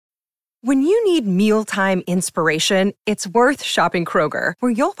When you need mealtime inspiration, it's worth shopping Kroger,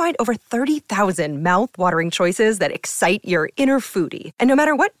 where you'll find over 30,000 mouth-watering choices that excite your inner foodie. And no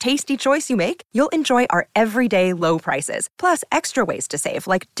matter what tasty choice you make, you'll enjoy our everyday low prices, plus extra ways to save,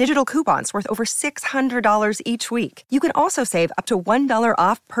 like digital coupons worth over $600 each week. You can also save up to $1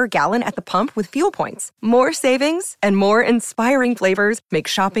 off per gallon at the pump with fuel points. More savings and more inspiring flavors make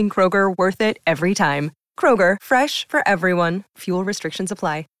shopping Kroger worth it every time. Kroger, fresh for everyone. Fuel restrictions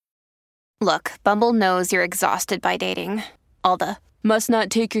apply. Look, Bumble knows you're exhausted by dating. All the, must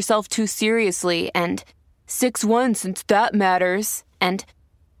not take yourself too seriously, and 6'1" since that matters, and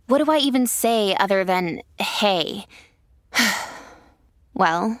what do I even say other than, hey?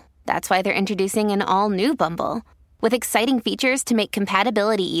 Well, that's why they're introducing an all-new Bumble, with exciting features to make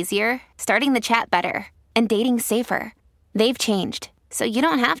compatibility easier, starting the chat better, and dating safer. They've changed, so you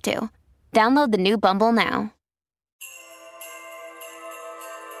don't have to. Download the new Bumble now.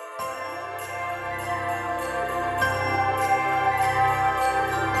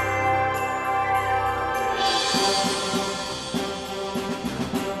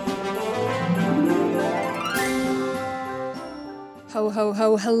 Ho, ho,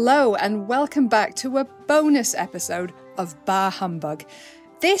 ho, hello, and welcome back to a bonus episode of Bah Humbug.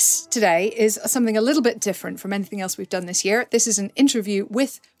 This today is something a little bit different from anything else we've done this year. This is an interview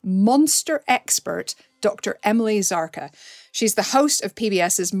with monster expert, Dr. Emily Zarka. She's the host of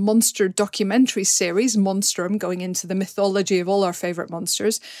PBS's monster documentary series, Monstrum, going into the mythology of all our favourite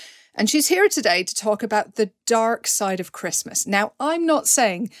monsters. And she's here today to talk about the dark side of Christmas. Now, I'm not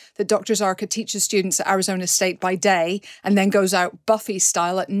saying that Dr. Zarka teaches students at Arizona State by day and then goes out Buffy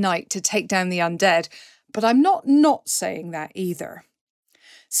style at night to take down the undead, but I'm not saying that either.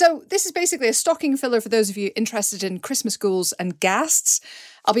 So this is basically a stocking filler for those of you interested in Christmas ghouls and ghasts.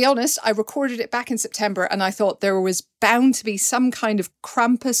 I'll be honest, I recorded it back in September and I thought there was bound to be some kind of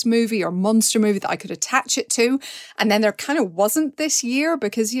Krampus movie or monster movie that I could attach it to. And then there kind of wasn't this year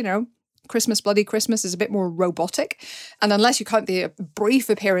because, you know, Christmas Bloody Christmas is a bit more robotic. And unless you count the brief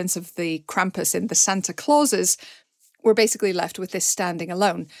appearance of the Krampus in the Santa Clauses, we're basically left with this standing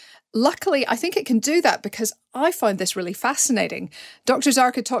alone. Luckily, I think it can do that because I find this really fascinating. Dr.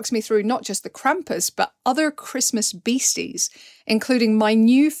 Zarka talks me through not just the Krampus, but other Christmas beasties, including my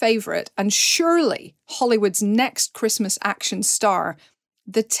new favourite and surely Hollywood's next Christmas action star,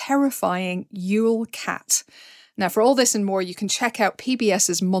 the terrifying Yule Cat. Now, for all this and more, you can check out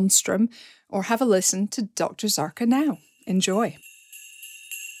PBS's Monstrum or have a listen to Dr. Zarka now. Enjoy.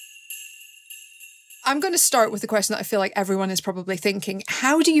 I'm going to start with the question that I feel like everyone is probably thinking.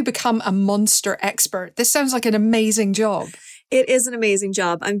 How do you become a monster expert? This sounds like an amazing job. It is an amazing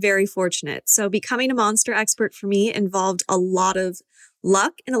job. I'm very fortunate. So becoming a monster expert for me involved a lot of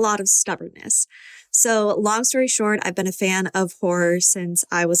luck and a lot of stubbornness. So long story short, I've been a fan of horror since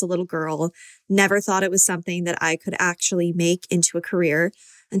I was a little girl. Never thought it was something that I could actually make into a career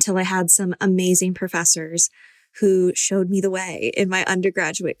until I had some amazing professors who showed me the way in my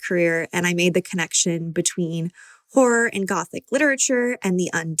undergraduate career. And I made the connection between horror and Gothic literature and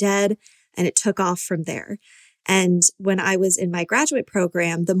the undead, and it took off from there. And when I was in my graduate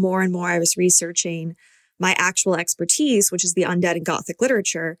program, the more and more I was researching my actual expertise, which is the undead and Gothic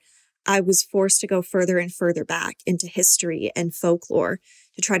literature, I was forced to go further and further back into history and folklore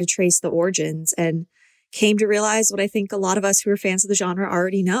to try to trace the origins, and came to realize what I think a lot of us who are fans of the genre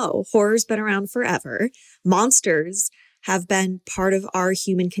already know. Horror's been around forever. Monsters have been part of our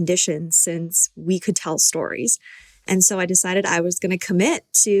human condition since we could tell stories. And so I decided I was going to commit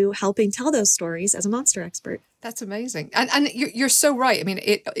to helping tell those stories as a monster expert. That's amazing. And you're so right. I mean,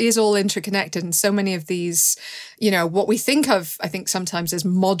 it is all interconnected. And so many of these, you know, what we think of, I think sometimes as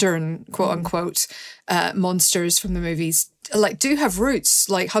modern, quote unquote, monsters from the movies, like do have roots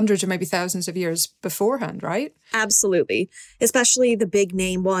like hundreds or maybe thousands of years beforehand, right? Absolutely. Especially the big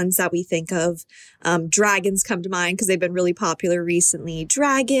name ones that we think of. Dragons come to mind because they've been really popular recently.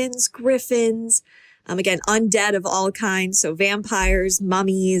 Dragons, griffins. Again, undead of all kinds. So vampires,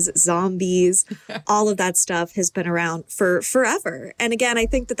 mummies, zombies, all of that stuff has been around for forever. And again, I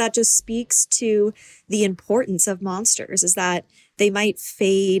think that just speaks to the importance of monsters, is that they might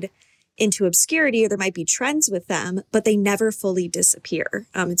fade into obscurity or there might be trends with them, but they never fully disappear.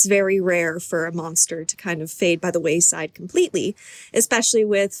 It's very rare for a monster to kind of fade by the wayside completely, especially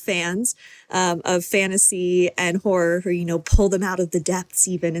with fans of fantasy and horror who, you know, pull them out of the depths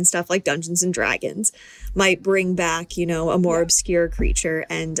even, and stuff like Dungeons and Dragons might bring back, you know, a more obscure creature.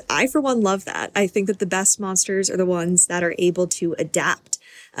 And I, for one, love that. I think that the best monsters are the ones that are able to adapt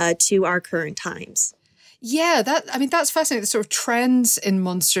to our current times. Yeah, that's fascinating, the sort of trends in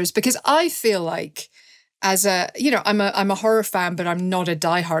monsters, because I feel like as I'm a horror fan, but I'm not a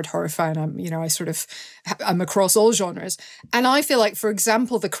diehard horror fan. I'm across all genres. And I feel like, for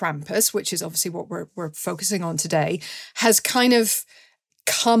example, the Krampus, which is obviously what we're focusing on today, has kind of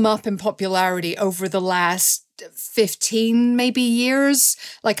come up in popularity over the last 15 maybe years.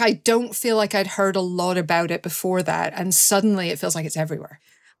 Like, I don't feel like I'd heard a lot about it before that. And suddenly it feels like it's everywhere.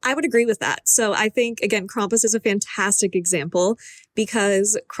 I would agree with that. So I think, again, Krampus is a fantastic example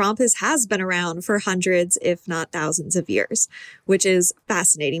because Krampus has been around for hundreds, if not thousands of years, which is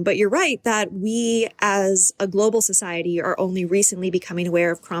fascinating. But you're right that we as a global society are only recently becoming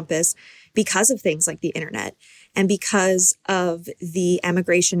aware of Krampus because of things like the internet and because of the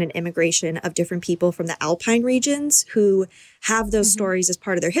emigration and immigration of different people from the Alpine regions who have those stories as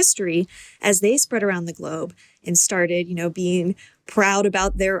part of their history as they spread around the globe and started, being proud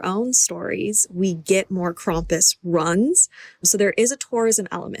about their own stories. We get more Krampus runs. So there is a tourism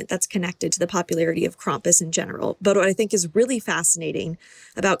element that's connected to the popularity of Krampus in general. But what I think is really fascinating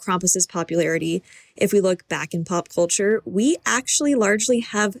about Krampus's popularity, if we look back in pop culture, we actually largely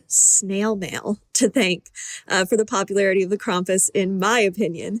have snail mail to thank for the popularity of the Krampus, in my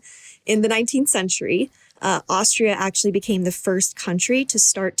opinion. In the 19th century, Austria actually became the first country to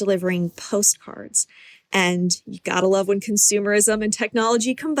start delivering postcards. And you gotta love when consumerism and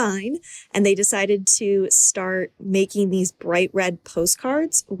technology combine. And they decided to start making these bright red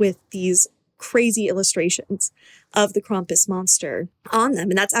postcards with these crazy illustrations of the Krampus monster on them.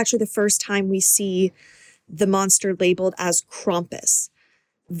 And that's actually the first time we see the monster labeled as Krampus,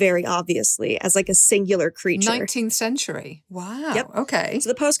 very obviously, as like a singular creature. 19th century. Wow. Yep. Okay. So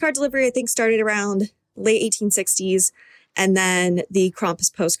the postcard delivery, I think, started around late 1860s. And then the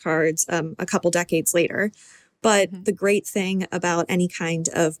Krampus postcards a couple decades later. But the great thing about any kind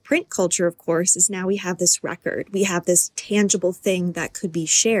of print culture, of course, is now we have this record. We have this tangible thing that could be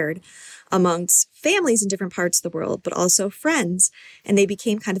shared amongst families in different parts of the world, but also friends. And they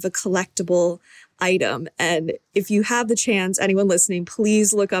became kind of a collectible item. And if you have the chance, anyone listening,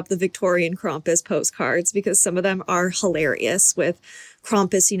 please look up the Victorian Krampus postcards because some of them are hilarious with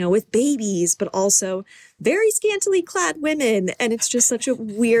Krampus, with babies, but also very scantily clad women. And it's just such a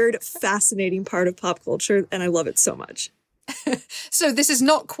weird, fascinating part of pop culture. And I love it so much. So this is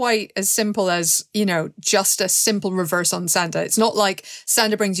not quite as simple as, just a simple reverse on Santa. It's not like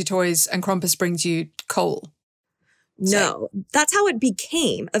Santa brings you toys and Krampus brings you coal. No, that's how it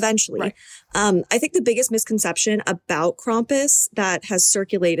became eventually. Right. I think the biggest misconception about Krampus that has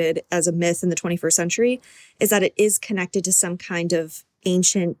circulated as a myth in the 21st century is that it is connected to some kind of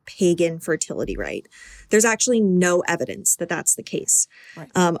ancient pagan fertility rite. There's actually no evidence that that's the case.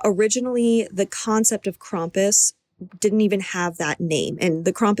 Right. Originally, the concept of Krampus didn't even have that name. And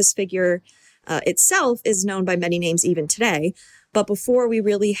the Krampus figure itself is known by many names even today. But before we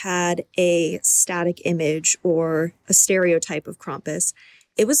really had a static image or a stereotype of Krampus,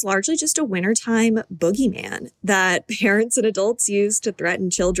 it was largely just a wintertime boogeyman that parents and adults used to threaten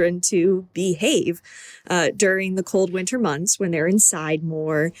children to behave during the cold winter months when they're inside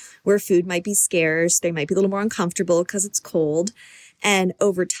more, where food might be scarce, they might be a little more uncomfortable because it's cold. And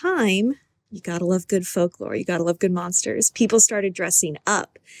over time, you gotta love good folklore, you gotta love good monsters. People started dressing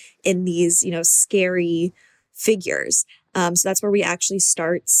up in these, scary figures. So that's where we actually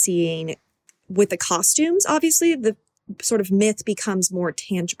start seeing, with the costumes, obviously, the sort of myth becomes more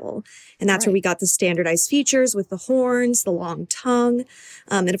tangible. And that's where we got the standardized features with the horns, the long tongue.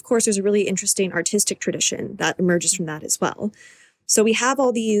 And of course, there's a really interesting artistic tradition that emerges from that as well. So we have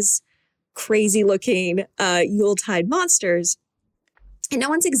all these crazy looking Yuletide monsters, and no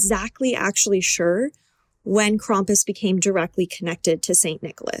one's exactly actually sure when Krampus became directly connected to St.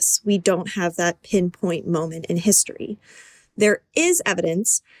 Nicholas. We don't have that pinpoint moment in history. There is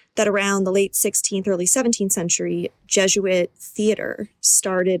evidence that around the late 16th, early 17th century, Jesuit theater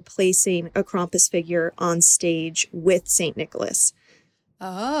started placing a Krampus figure on stage with St. Nicholas.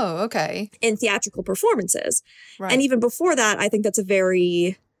 Oh, okay. In theatrical performances. Right. And even before that, I think that's a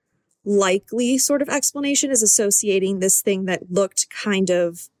very likely sort of explanation, is associating this thing that looked kind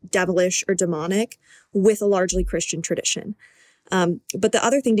of devilish or demonic with a largely Christian tradition. But the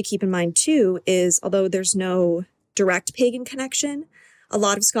other thing to keep in mind, too, is although there's no direct pagan connection, a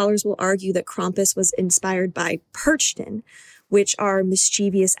lot of scholars will argue that Krampus was inspired by Perchten, which are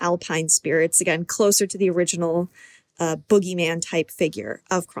mischievous alpine spirits, again, closer to the original boogeyman type figure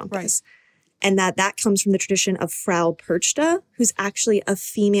of Krampus. Right. And that comes from the tradition of Frau Perchta, who's actually a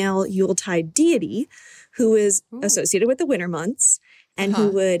female Yuletide deity who is associated with the winter months and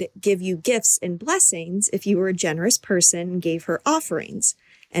who would give you gifts and blessings if you were a generous person and gave her offerings.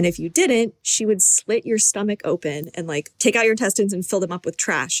 And if you didn't, she would slit your stomach open and take out your intestines and fill them up with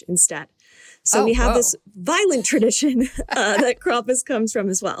trash instead. So we have whoa. this violent tradition that Krampus comes from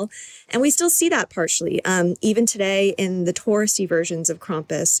as well. And we still see that partially. Even today in the touristy versions of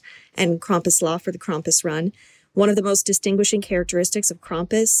Krampus and Krampuslauf for the Krampus run, one of the most distinguishing characteristics of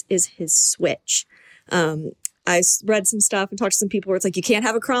Krampus is his switch. I read some stuff and talked to some people where it's like, you can't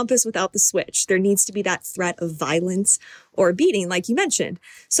have a Krampus without the switch. There needs to be that threat of violence or beating, like you mentioned.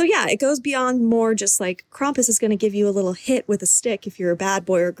 So yeah, it goes beyond more just like Krampus is going to give you a little hit with a stick if you're a bad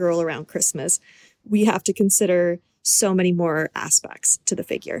boy or girl around Christmas. We have to consider so many more aspects to the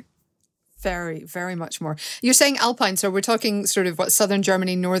figure. Very, very much more. You're saying Alpine, so we're talking sort of what, southern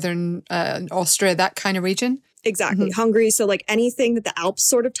Germany, northern Austria, that kind of region? Exactly. Mm-hmm. Hungary. So like anything that the Alps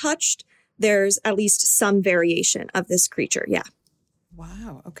sort of touched, there's at least some variation of this creature. Yeah.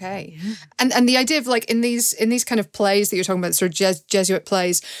 Wow. Okay. And the idea of like in these kind of plays that you're talking about, sort of Jesuit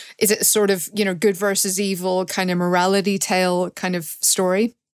plays, is it sort of, good versus evil kind of morality tale kind of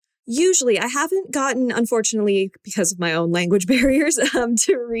story? Usually, I haven't gotten, unfortunately, because of my own language barriers,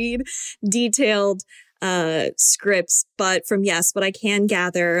 to read detailed scripts. But from what I can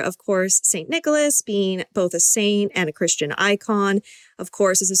gather, of course, St. Nicholas being both a saint and a Christian icon, of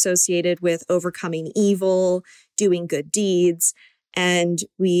course, is associated with overcoming evil, doing good deeds. And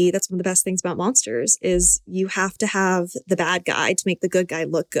that's one of the best things about monsters is you have to have the bad guy to make the good guy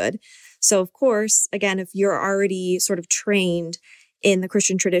look good. So, of course, again, if you're already sort of trained in the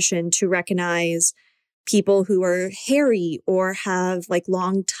Christian tradition to recognize people who are hairy or have like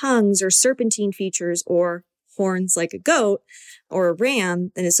long tongues or serpentine features or horns like a goat or a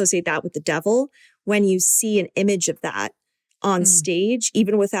ram, then associate that with the devil. When you see an image of that on stage,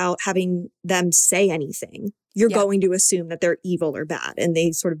 even without having them say anything, you're going to assume that they're evil or bad. And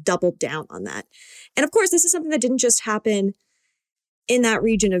they sort of doubled down on that. And of course, this is something that didn't just happen in that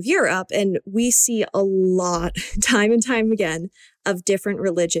region of Europe. And we see a lot, time and time again, of different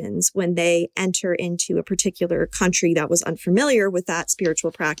religions when they enter into a particular country that was unfamiliar with that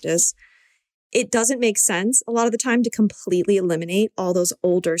spiritual practice. It doesn't make sense a lot of the time to completely eliminate all those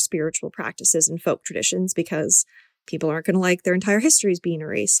older spiritual practices and folk traditions because people aren't going to like their entire histories being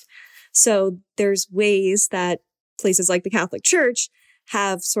erased. So there's ways that places like the Catholic Church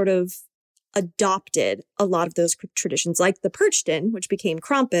have sort of adopted a lot of those traditions, like the Perchten, which became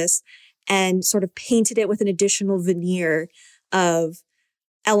Krampus, and sort of painted it with an additional veneer of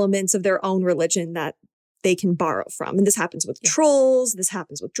elements of their own religion that they can borrow from. And this happens with trolls, this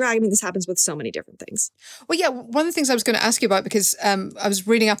happens with dragon, this happens with so many different things. Well, yeah, one of the things I was going to ask you about, because I was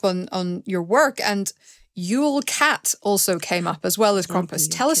reading up on your work, and Yule Cat also came up as well as Krampus.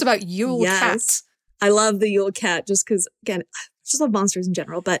 Tell us about Yule Cat. I love the Yule Cat just because, again, I just love monsters in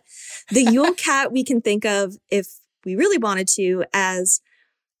general. But the Yule Cat we can think of, if we really wanted to, as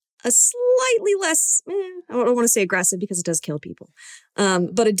a slightly less, I don't want to say aggressive because it does kill people,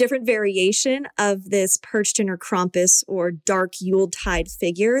 but a different variation of this Perchten or Krampus or dark Yuletide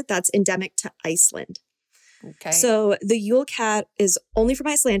figure that's endemic to Iceland. Okay. So the Yule Cat is only from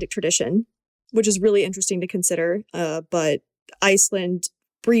Icelandic tradition, which is really interesting to consider. But Iceland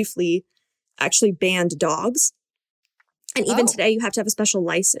briefly actually banned dogs. And even today, you have to have a special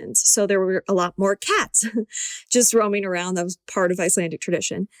license. So there were a lot more cats just roaming around. That was part of Icelandic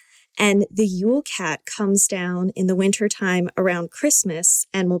tradition. And the Yule Cat comes down in the wintertime around Christmas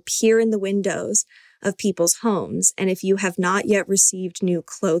and will peer in the windows of people's homes. And if you have not yet received new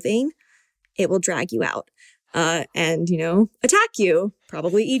clothing, it will drag you out and, attack you,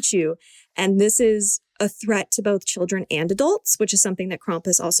 probably eat you. And this is a threat to both children and adults, which is something that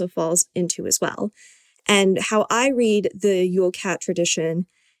Krampus also falls into as well. And how I read the Yule Cat tradition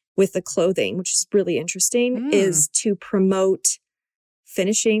with the clothing, which is really interesting, is to promote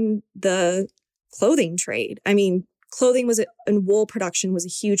finishing the clothing trade. I mean, clothing and wool production was a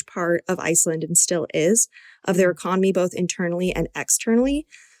huge part of Iceland and still is, of their economy, both internally and externally.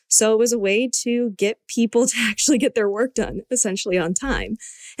 So it was a way to get people to actually get their work done, essentially on time.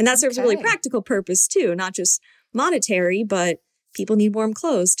 And that serves a really practical purpose too, not just monetary, but people need warm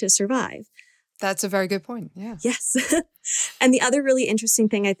clothes to survive. That's a very good point. Yeah. Yes. And the other really interesting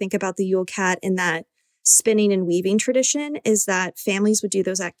thing I think about the Yule Cat in that spinning and weaving tradition is that families would do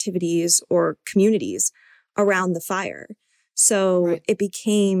those activities or communities around the fire. So it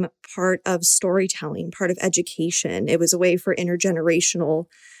became part of storytelling, part of education. It was a way for intergenerational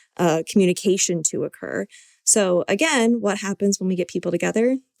communication to occur. So again, what happens when we get people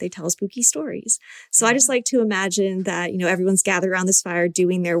together? They tell spooky stories. So I just like to imagine that, everyone's gathered around this fire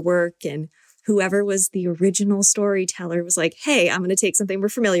doing their work, and whoever was the original storyteller was like, hey, I'm going to take something we're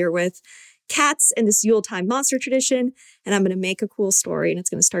familiar with, cats and this Yuletide monster tradition, and I'm going to make a cool story, and it's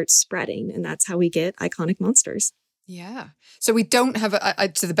going to start spreading. And that's how we get iconic monsters. Yeah. So we don't have,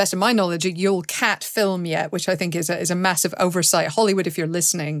 to the best of my knowledge, a Yule Cat film yet, which I think is a massive oversight. Hollywood, if you're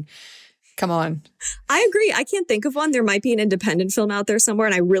listening, come on. I agree. I can't think of one. There might be an independent film out there somewhere,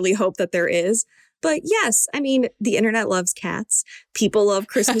 and I really hope that there is. But yes, I mean, the internet loves cats. People love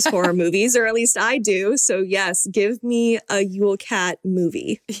Christmas horror movies, or at least I do. So yes, give me a Yule Cat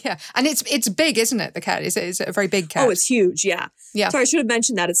movie. Yeah. And it's big, isn't it, the cat? It's a very big cat. Oh, it's huge. Yeah. Yeah. So I should have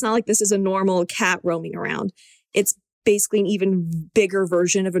mentioned that. It's not like this is a normal cat roaming around. It's basically an even bigger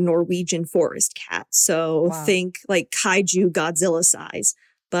version of a Norwegian forest cat. So think like kaiju Godzilla size,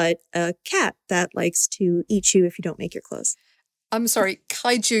 but a cat that likes to eat you if you don't make your clothes. I'm sorry,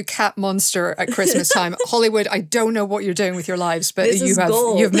 kaiju cat monster at Christmas time. Hollywood, I don't know what you're doing with your lives, but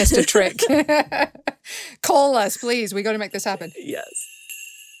you've missed a trick. Call us, please. We got to make this happen. Yes.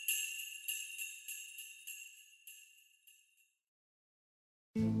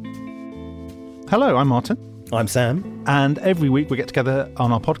 Hello, I'm Martin. I'm Sam. And every week we get together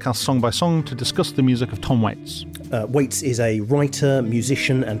on our podcast Song by Song to discuss the music of Tom Waits. Waits is a writer,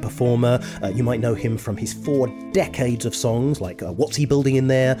 musician and performer. You might know him from his 4 decades of songs like What's He Building in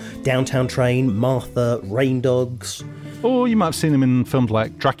There, Downtown Train, Martha, Rain Dogs. Or you might have seen him in films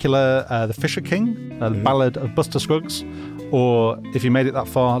like Dracula, The Fisher King, The Ballad of Buster Scruggs, or, if you made it that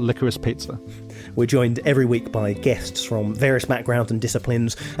far, Licorice Pizza. We're joined every week by guests from various backgrounds and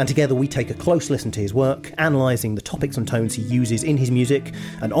disciplines, and together we take a close listen to his work, analysing the topics and tones he uses in his music,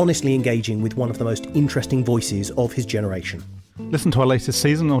 and honestly engaging with one of the most interesting voices of his generation. Listen to our latest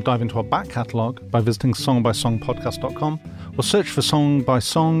season or dive into our back catalogue by visiting songbysongpodcast.com or search for Song by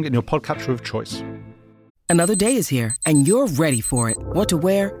Song in your podcatcher of choice. Another day is here, and you're ready for it. What to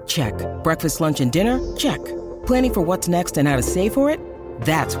wear? Check. Breakfast, lunch, and dinner? Check. Planning for what's next and how to save for it?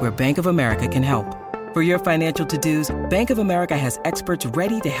 That's where Bank of America can help. For your financial to-dos, Bank of America has experts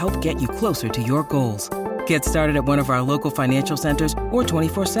ready to help get you closer to your goals. Get started at one of our local financial centers or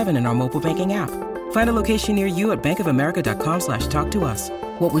 24/7 in our mobile banking app. Find a location near you at bankofamerica.com/talktous.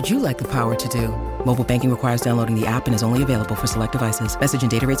 What would you like the power to do? Mobile banking requires downloading the app and is only available for select devices. Message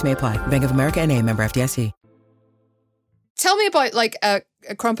and data rates may apply. Bank of America N.A., member FDIC. Tell me about a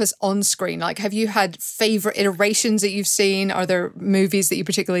Krampus on screen. Like, have you had favourite iterations that you've seen? Are there movies that you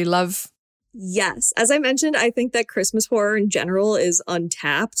particularly love? Yes. As I mentioned, I think that Christmas horror in general is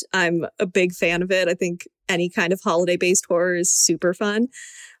untapped. I'm a big fan of it. I think any kind of holiday-based horror is super fun.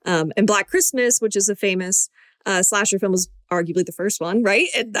 And Black Christmas, which is a famous slasher film, was arguably the first one, right?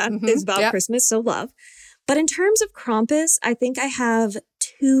 And that is about Christmas, so love. But in terms of Krampus, I think I have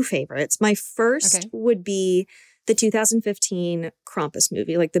 2 favorites. My first would be the 2015 Krampus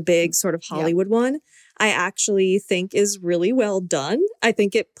movie, like the big sort of Hollywood one. I actually think is really well done. I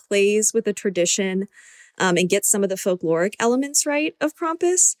think it plays with the tradition and gets some of the folkloric elements right of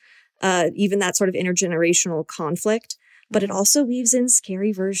Krampus, even that sort of intergenerational conflict. But it also weaves in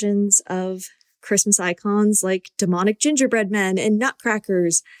scary versions of Christmas icons like demonic gingerbread men and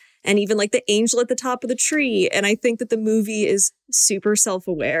nutcrackers, and even like the angel at the top of the tree. And I think that the movie is super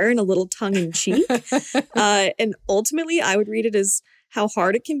self-aware and a little tongue-in-cheek. And ultimately, I would read it as how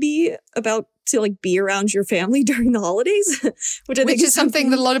hard it can be to be around your family during the holidays, which is something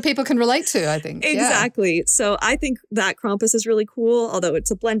that a lot of people can relate to, I think. Exactly. Yeah. So I think that Krampus is really cool, although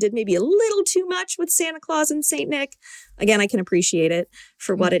it's blended maybe a little too much with Santa Claus and Saint Nick. Again, I can appreciate it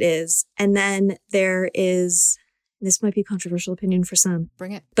for what it is. And then there is, this might be a controversial opinion for some.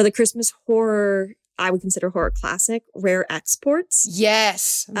 Bring it. But the Christmas horror, I would consider horror classic, Rare Exports.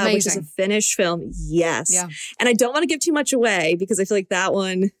 Yes. Amazing. Which is a Finnish film. Yes. Yeah. And I don't want to give too much away because I feel like that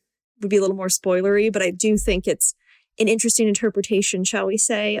one would be a little more spoilery, but I do think it's an interesting interpretation, shall we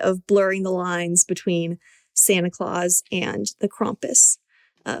say, of blurring the lines between Santa Claus and the Krampus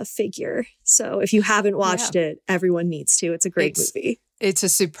figure. So if you haven't watched it, everyone needs to. It's a great movie. It's a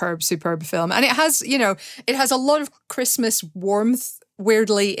superb, superb film. And it has, it has a lot of Christmas warmth,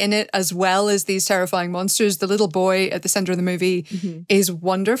 weirdly, in it, as well as these terrifying monsters. The little boy at the center of the movie is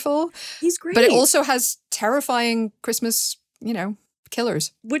wonderful. He's great. But it also has terrifying Christmas,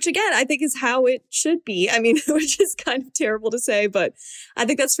 killers. Which, again, I think is how it should be. I mean, which is kind of terrible to say, but I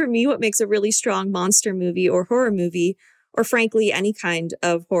think that's, for me, what makes a really strong monster movie or horror movie, or frankly, any kind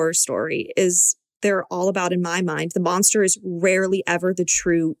of horror story, is they're all about, in my mind, the monster is rarely ever the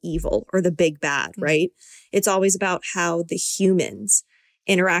true evil or the big bad, right? It's always about how the humans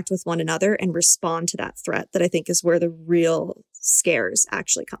interact with one another and respond to that threat, that I think is where the real scares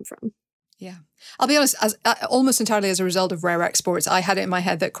actually come from. Yeah. I'll be honest, almost entirely as a result of Rare Exports, I had it in my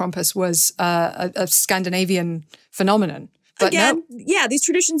head that Krampus was a Scandinavian phenomenon. But again, these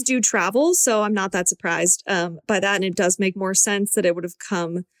traditions do travel, so I'm not that surprised by that. And it does make more sense that it would have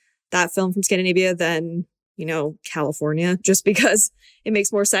come, that film, from Scandinavia than, California, just because it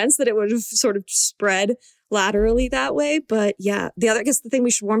makes more sense that it would have sort of spread laterally that way. But yeah, I guess the thing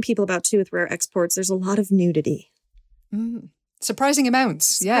we should warn people about too with rare exports, there's a lot of nudity. Surprising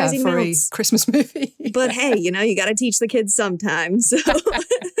amounts. Surprising for amounts. a Christmas movie. But hey, you got to teach the kids sometimes. So.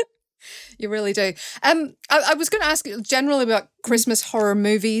 You really do. I was going to ask generally about Christmas horror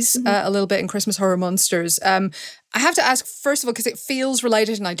movies a little bit and Christmas horror monsters. I have to ask, first of all, because it feels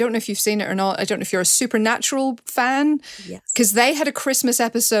related, and I don't know if you've seen it or not. I don't know if you're a Supernatural fan. Yes. Because they had a Christmas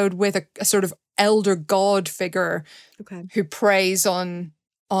episode with a sort of elder god figure who preys on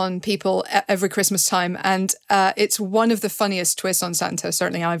people every Christmas time. And it's one of the funniest twists on Santa,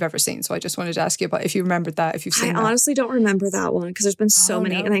 certainly I've ever seen. So I just wanted to ask you about if you remembered that, if you've seen that. I honestly don't remember that one because there's been so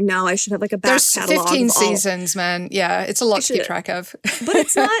many. No. And I know I should have like a back There's catalog. 15 seasons, man. Yeah, it's a lot to keep track of. But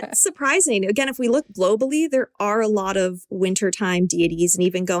it's not surprising. Again, if we look globally, there are a lot of wintertime deities. And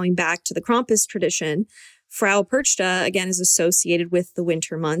even going back to the Krampus tradition, Frau Perchta, again, is associated with the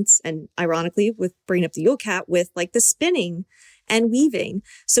winter months. And ironically, with bringing up the Yule Cat, with like the spinning and weaving.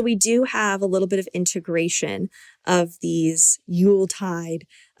 So we do have a little bit of integration of these Yuletide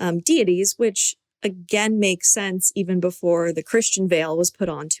deities, which again makes sense even before the Christian veil was put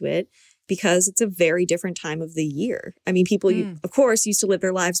onto it, because it's a very different time of the year. I mean, people, of course, used to live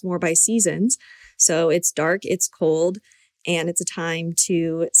their lives more by seasons. So it's dark, it's cold, and it's a time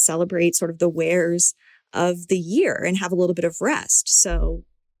to celebrate sort of the wares of the year and have a little bit of rest. So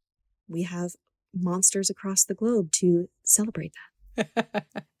we have monsters across the globe to celebrate that.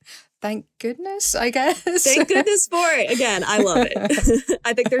 Thank goodness, I guess. Thank goodness for it. Again, I love it.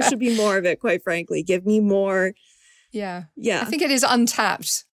 I think there should be more of it, quite frankly. Give me more. Yeah. Yeah. I think it is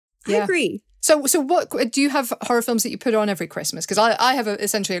untapped. I agree. So what do you have horror films that you put on every Christmas? Because I have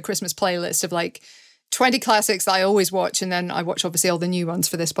essentially a Christmas playlist of like 20 classics that I always watch, and then I watch obviously all the new ones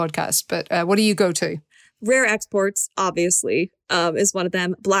for this podcast. But what do you go to? Rare exports, obviously, is one of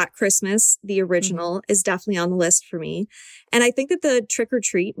them. Black Christmas, the original, is definitely on the list for me. And I think that the Trick or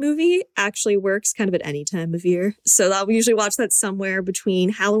Treat movie actually works kind of at any time of year. So I'll usually watch that somewhere between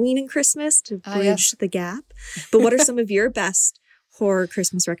Halloween and Christmas to bridge the gap. But what are some of your best horror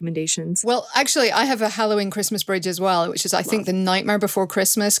Christmas recommendations? Well, actually, I have a Halloween Christmas bridge as well, which is I think The Nightmare Before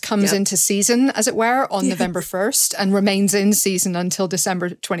Christmas comes into season, as it were, on November 1st and remains in season until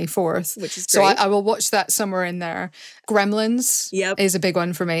December 24th. Which is great. So I will watch that somewhere in there. Gremlins is a big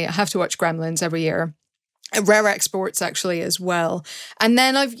one for me. I have to watch Gremlins every year. Rare exports actually as well. And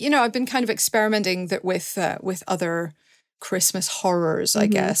then I've been kind of experimenting with other Christmas horrors, I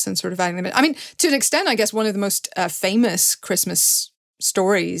guess, and sort of adding them in. I mean, to an extent, I guess one of the most famous Christmas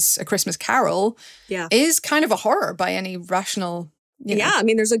stories, A Christmas Carol, is kind of a horror by any rational. I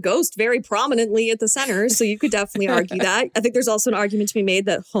mean, there's a ghost very prominently at the center, so you could definitely argue that. I think there's also an argument to be made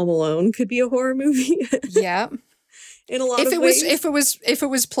that Home Alone could be a horror movie. Yeah. In a lot of ways. If it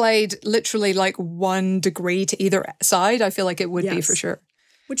was played literally like 1 degree to either side, I feel like it would be for sure.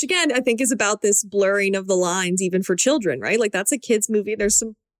 Which again, I think is about this blurring of the lines even for children, right? Like that's a kid's movie. There's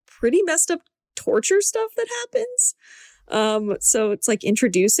some pretty messed up torture stuff that happens. So it's like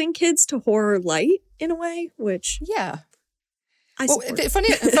introducing kids to horror light in a way, which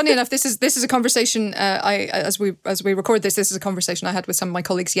funny enough, this is a conversation as we record this is a conversation I had with some of my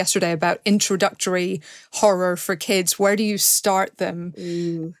colleagues yesterday about introductory horror for kids. Where do you start them?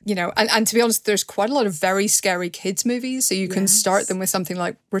 And to be honest, there's quite a lot of very scary kids movies, so you can start them with something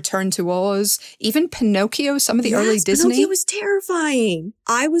like Return to Oz, even Pinocchio, some of the early Disney. Pinocchio was terrifying.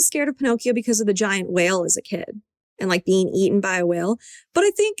 I was scared of Pinocchio because of the giant whale as a kid and like being eaten by a whale. But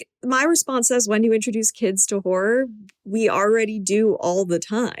I think my response is, when you introduce kids to horror, we already do all the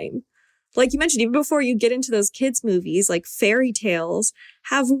time. Like you mentioned, even before you get into those kids' movies, like fairy tales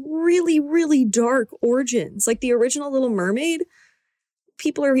have really, really dark origins. Like the original Little Mermaid,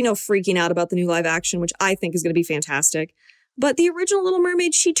 people are, freaking out about the new live action, which I think is going to be fantastic. But the original Little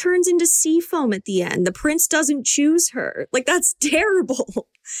Mermaid, she turns into sea foam at the end. The prince doesn't choose her. Like, that's terrible.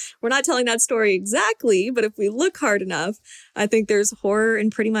 We're not telling that story exactly, but if we look hard enough, I think there's horror in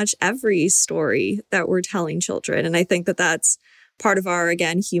pretty much every story that we're telling children. And I think that that's part of our,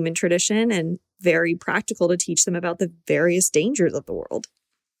 again, human tradition and very practical to teach them about the various dangers of the world.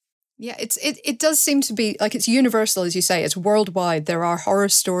 Yeah, it does seem to be like it's universal, as you say. It's worldwide. There are horror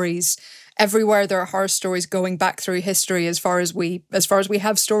stories everywhere. There are horror stories going back through history as far as we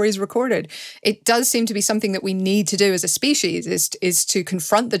have stories recorded. It does seem to be something that we need to do as a species is to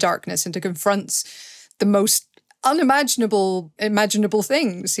confront the darkness and to confront the most imaginable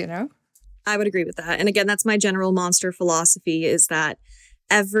things, I would agree with that. And again, that's my general monster philosophy, is that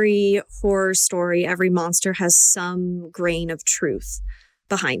every horror story, every monster has some grain of truth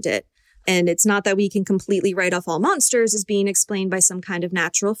behind it. And it's not that we can completely write off all monsters as being explained by some kind of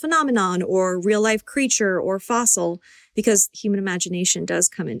natural phenomenon or real life creature or fossil, because human imagination does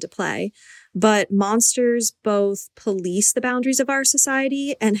come into play. But monsters both police the boundaries of our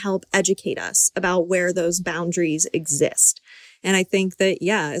society and help educate us about where those boundaries exist. And I think that,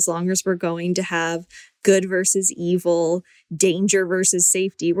 yeah, as long as we're going to have good versus evil, danger versus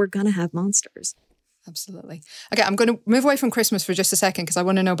safety, we're going to have monsters. Absolutely. Okay, I'm going to move away from Christmas for just a second because I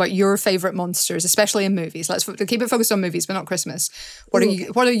want to know about your favorite monsters, especially in movies. Let's keep it focused on movies, but not Christmas. What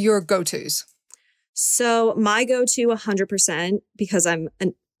are your go-tos? So my go-to 100%, because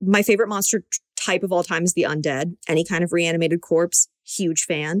my favorite monster type of all time is the undead. Any kind of reanimated corpse, huge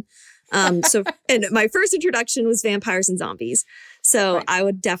fan. And my first introduction was vampires and zombies. So right. I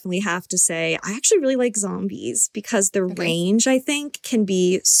would definitely have to say I actually really like zombies because the range, I think, can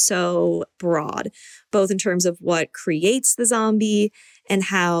be so broad, both in terms of what creates the zombie and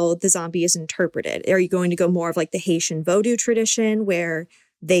how the zombie is interpreted. Are you going to go more of like the Haitian Vodou tradition where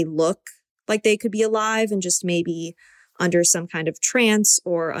they look like they could be alive and just maybe under some kind of trance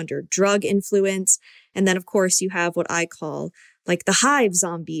or under drug influence? And then, of course, you have what I call like the hive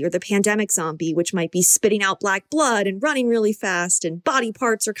zombie or the pandemic zombie, which might be spitting out black blood and running really fast and body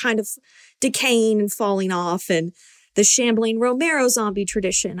parts are kind of decaying and falling off. And the shambling Romero zombie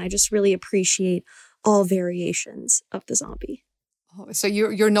tradition. I just really appreciate all variations of the zombie. Oh, so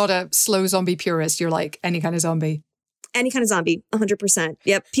you're not a slow zombie purist. You're like any kind of zombie. Any kind of zombie, 100%.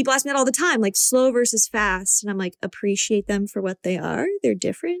 Yep. People ask me that all the time, like slow versus fast. And I'm like, appreciate them for what they are. They're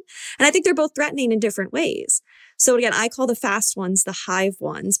different. And I think they're both threatening in different ways. So again, I call the fast ones the hive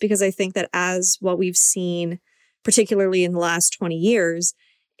ones, because I think that as what we've seen, particularly in the last 20 years,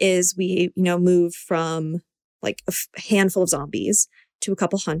 is we, moved from like a handful of zombies to a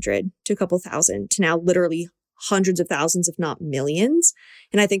couple hundred, to a couple thousand, to now literally hundreds of thousands, if not millions.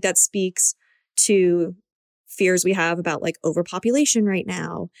 And I think that speaks to fears we have about like overpopulation right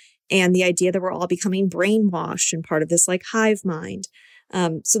now and the idea that we're all becoming brainwashed and part of this like hive mind.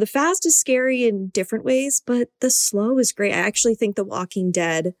 So the fast is scary in different ways, but the slow is great. I actually think The Walking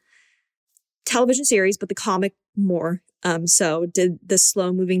Dead television series, but the comic more so did the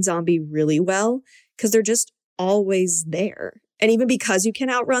slow moving zombie really well because they're just always there. And even because you can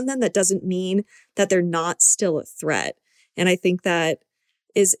outrun them, that doesn't mean that they're not still a threat. And I think that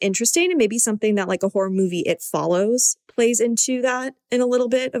is interesting and maybe something that like a horror movie, It Follows, plays into that in a little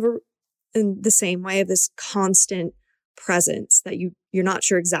bit of in the same way of this constant presence that you're not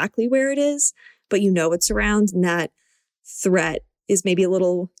sure exactly where it is, but it's around, and that threat is maybe a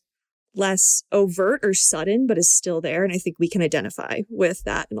little less overt or sudden, but is still there. And I think we can identify with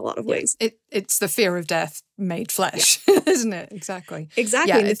that in a lot of ways. It's the fear of death made flesh, isn't it? Exactly.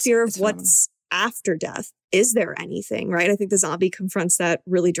 Exactly. And the fear of what's after death. Is there anything, right? I think the zombie confronts that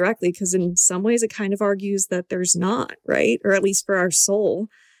really directly because in some ways it kind of argues that there's not, right? Or at least for our soul,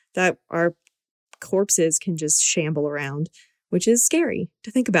 that our corpses can just shamble around, which is scary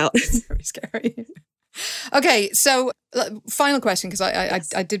to think about. Very scary. Okay, so final question, because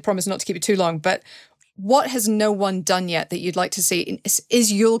I did promise not to keep it too long, but what has no one done yet that you'd like to see?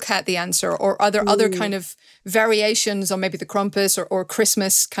 Is Yule Cat the answer? Or are there other kind of variations on maybe the Krampus or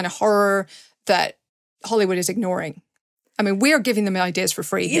Christmas kind of horror that Hollywood is ignoring? I mean, we are giving them ideas for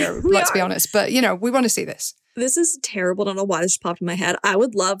free here, let's be honest. But, we want to see this. This is terrible. I don't know why this just popped in my head. I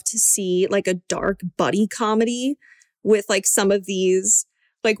would love to see like a dark buddy comedy with like some of these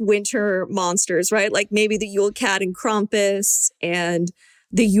like winter monsters, right? Like maybe the Yule Cat and Krampus and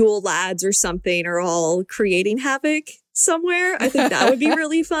the Yule Lads or something are all creating havoc somewhere. I think that would be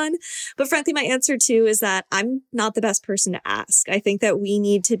really fun. But frankly, my answer too is that I'm not the best person to ask. I think that we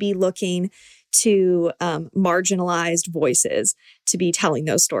need to be looking to marginalized voices to be telling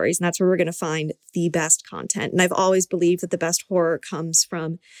those stories. And that's where we're going to find the best content. And I've always believed that the best horror comes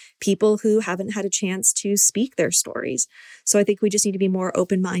from people who haven't had a chance to speak their stories. So I think we just need to be more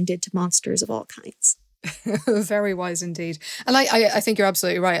open-minded to monsters of all kinds. Very wise indeed. And I think you're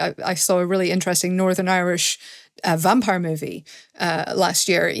absolutely right. I saw a really interesting Northern Irish vampire movie last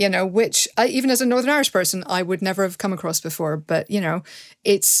year, which even as a Northern Irish person, I would never have come across before. But,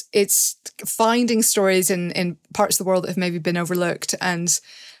 it's finding stories in parts of the world that have maybe been overlooked and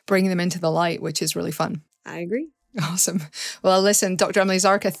bringing them into the light, which is really fun. I agree. Awesome. Well, listen, Dr. Emily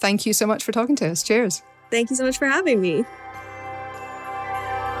Zarka, thank you so much for talking to us. Cheers. Thank you so much for having me.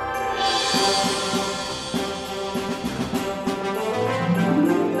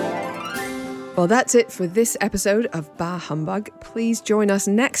 Well, that's it for this episode of Bah Humbug. Please join us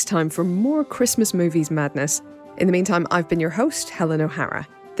next time for more Christmas movies madness. In the meantime, I've been your host, Helen O'Hara.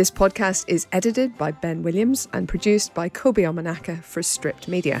 This podcast is edited by Ben Williams and produced by Kobe Omanaka for Stripped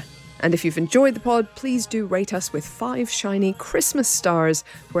Media. And if you've enjoyed the pod, please do rate us with 5 shiny Christmas stars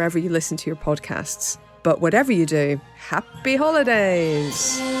wherever you listen to your podcasts. But whatever you do, happy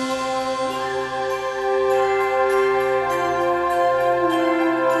holidays!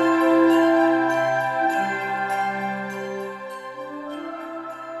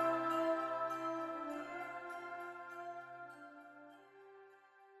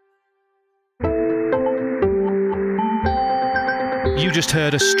 You just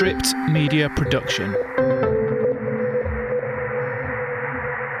heard a Stripped Media production.